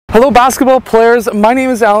Hello basketball players, my name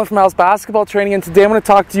is Alan from Al's Basketball Training, and today I'm going to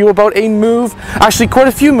talk to you about a move, actually quite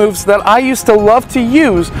a few moves that I used to love to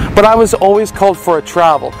use, but I was always called for a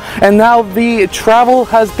travel. And now the travel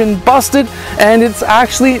has been busted and it's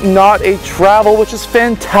actually not a travel, which is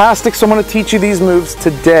fantastic. So I'm going to teach you these moves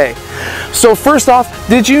today. So first off,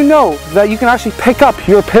 did you know that you can actually pick up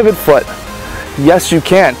your pivot foot? Yes, you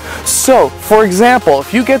can. So for example,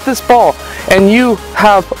 if you get this ball and you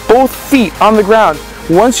have both feet on the ground,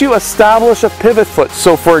 once you establish a pivot foot,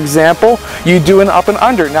 so for example, you do an up and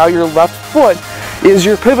under, now your left foot is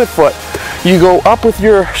your pivot foot. You go up with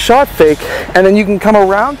your shot fake, and then you can come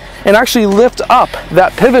around and actually lift up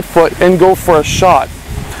that pivot foot and go for a shot.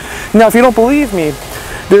 Now, if you don't believe me,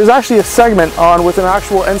 there's actually a segment on with an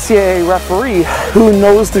actual NCAA referee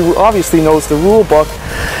who obviously knows the rule book,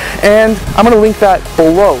 and I'm going to link that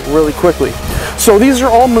below really quickly. So these are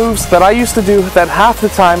all moves that I used to do that half the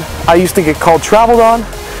time I used to get called traveled on.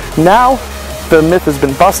 Now the myth has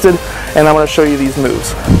been busted and I'm going to show you these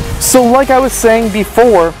moves. So like I was saying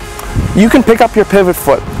before, you can pick up your pivot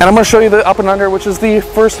foot, and I'm going to show you the up and under, which is the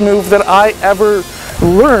first move that I ever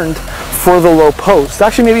learned for the low post.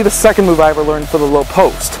 Actually, maybe the second move I ever learned for the low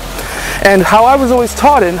post. And how I was always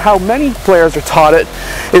taught it, and how many players are taught it,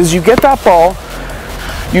 is you get that ball,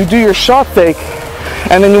 you do your shot fake,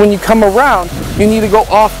 and then when you come around, you need to go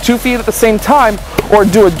off 2 feet at the same time or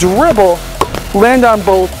do a dribble, land on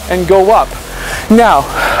both, and go up. Now,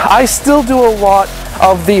 I still do a lot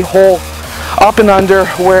of the whole up and under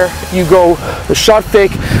where you go the shot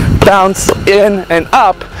fake, bounce in and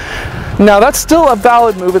up. Now, that's still a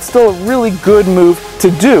valid move. It's still a really good move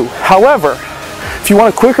to do. However, if you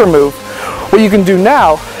want a quicker move, what you can do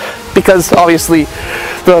now, because obviously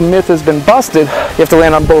the myth has been busted, you have to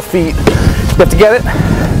land on both feet. You have to get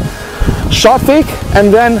it, shot fake,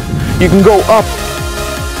 and then you can go up.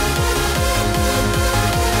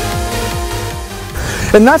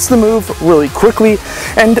 And that's the move really quickly.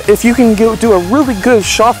 And if you can do a really good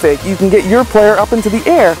shot fake, you can get your player up into the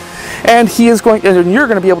air, and you're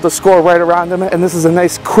going to be able to score right around him. And this is a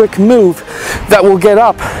nice quick move that will get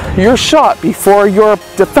up your shot before your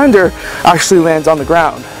defender actually lands on the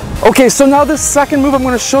ground. Okay, so now this second move I'm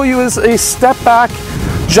going to show you is a step back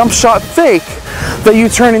jump shot fake that you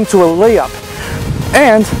turn into a layup,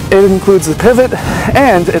 and it includes the pivot,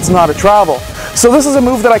 and it's not a travel. So this is a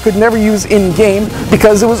move that I could never use in game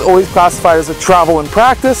because it was always classified as a travel in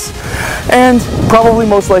practice, and probably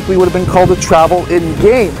most likely would have been called a travel in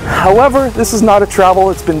game. However, this is not a travel,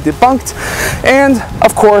 it's been debunked, and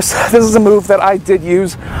of course this is a move that I did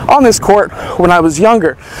use on this court when I was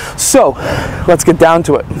younger. So let's get down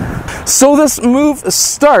to it. So this move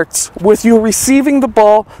starts with you receiving the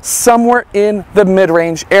ball somewhere in the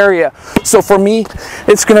mid-range area. So for me,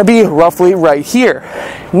 it's going to be roughly right here.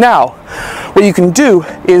 Now, what you can do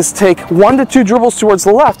is take 1 to 2 dribbles towards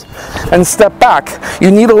the left and step back. You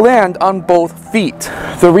need to land on both feet.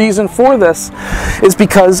 The reason for this is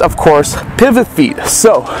because, of course, pivot feet.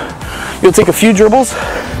 So you'll take a few dribbles,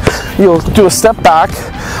 you'll do a step back,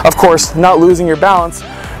 of course, not losing your balance.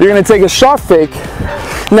 You're going to take a shot fake.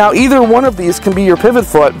 Now, either one of these can be your pivot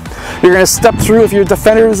foot. You're going to step through. If your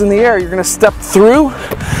defender is in the air, you're going to step through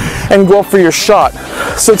and go for your shot.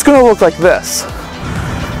 So it's going to look like this.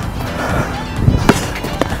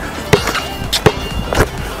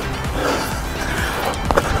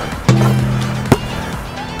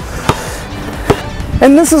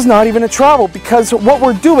 And this is not even a travel, because what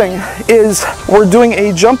we're doing is we're doing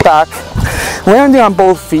a jump back, landing on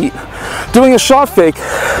both feet, doing a shot fake,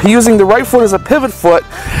 using the right foot as a pivot foot,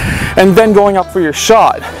 and then going up for your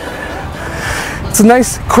shot. It's a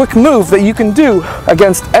nice quick move that you can do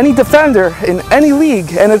against any defender in any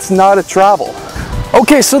league, and it's not a travel.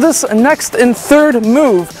 Okay, so this next and third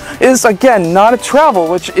move is, again, not a travel,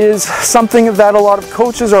 which is something that a lot of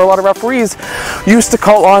coaches or a lot of referees used to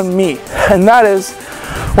call on me. And that is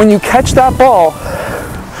when you catch that ball,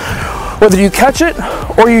 whether you catch it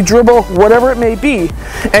or you dribble, whatever it may be,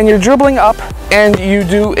 and you're dribbling up and you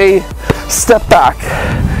do a step back,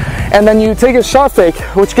 and then you take a shot fake,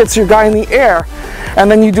 which gets your guy in the air, and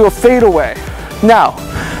then you do a fadeaway. Now,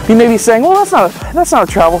 you may be saying, well, that's not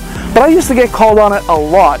a travel, but I used to get called on it a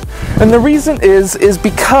lot. And the reason is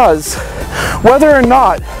because whether or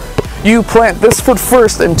not you plant this foot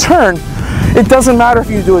first and turn, it doesn't matter if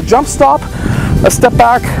you do a jump stop, a step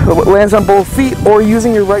back, lands on both feet, or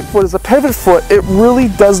using your right foot as a pivot foot. It really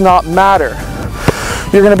does not matter.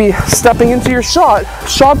 You're going to be stepping into your shot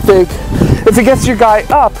fake. If it gets your guy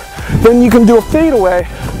up, then you can do a fadeaway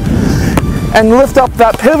and lift up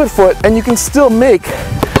that pivot foot, and you can still make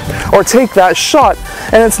or take that shot,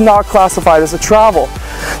 and it's not classified as a travel.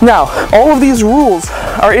 Now, all of these rules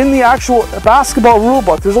are in the actual basketball rule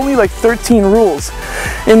book. There's only like 13 rules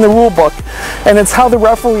in the rule book, and it's how the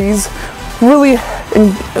referees really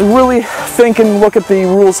think and look at the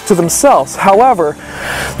rules to themselves. However,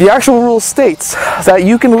 the actual rule states that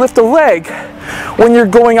you can lift a leg when you're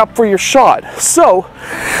going up for your shot. So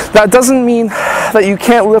that doesn't mean that you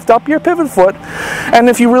can't lift up your pivot foot, and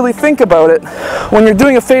if you really think about it, when you're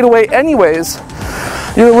doing a fadeaway anyways,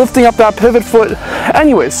 you're lifting up that pivot foot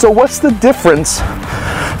anyways. So what's the difference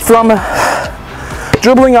from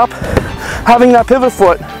dribbling up, having that pivot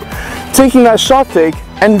foot, taking that shot fake,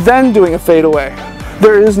 and then doing a fadeaway?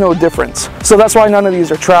 There is no difference. So that's why none of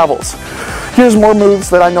these are travels. Here's more moves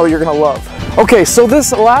that I know you're gonna love. Okay, so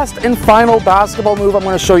this last and final basketball move I'm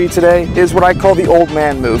gonna show you today is what I call the old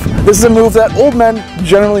man move. This is a move that old men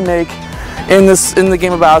generally make in the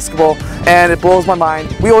game of basketball, and it blows my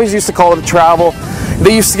mind. We always used to call it a travel.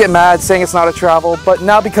 They used to get mad saying it's not a travel, but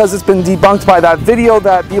now because it's been debunked by that video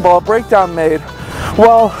that B-Ball Breakdown made,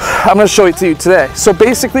 well, I'm going to show it to you today. So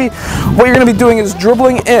basically, what you're going to be doing is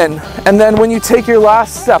dribbling in, and then when you take your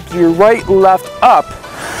last step, your right, left, up.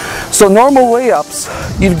 So normal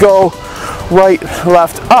layups, you'd go right,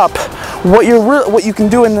 left, up. What you can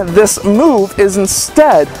do in this move is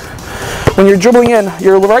instead, when you're dribbling in,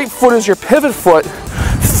 your right foot is your pivot foot,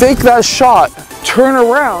 fake that shot, turn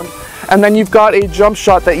around, and then you've got a jump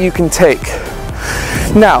shot that you can take.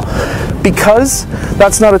 Now, because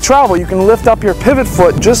that's not a travel, you can lift up your pivot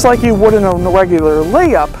foot just like you would in a regular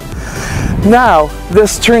layup. Now,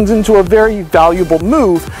 this turns into a very valuable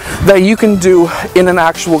move that you can do in an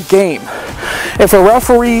actual game. If a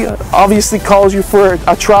referee obviously calls you for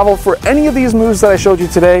a travel for any of these moves that I showed you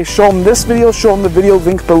today, show them this video, show them the video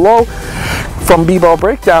link below from B-Ball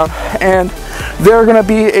Breakdown, and they're going to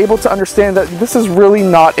be able to understand that this is really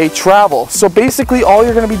not a travel. So basically all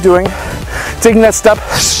you're going to be doing, taking that step,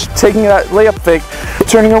 taking that layup fake,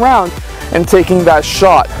 turning around, and taking that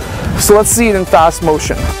shot. So let's see it in fast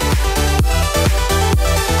motion.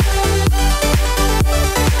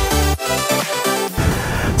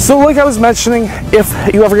 So like I was mentioning,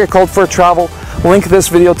 if you ever get called for a travel, link this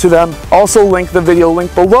video to them. Also link the video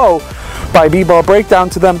link below by B-Ball Breakdown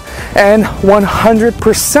to them, and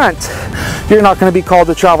 100% you're not going to be called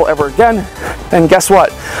to travel ever again. And guess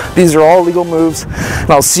what? These are all legal moves, and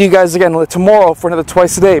I'll see you guys again tomorrow for another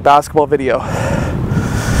twice a day basketball video.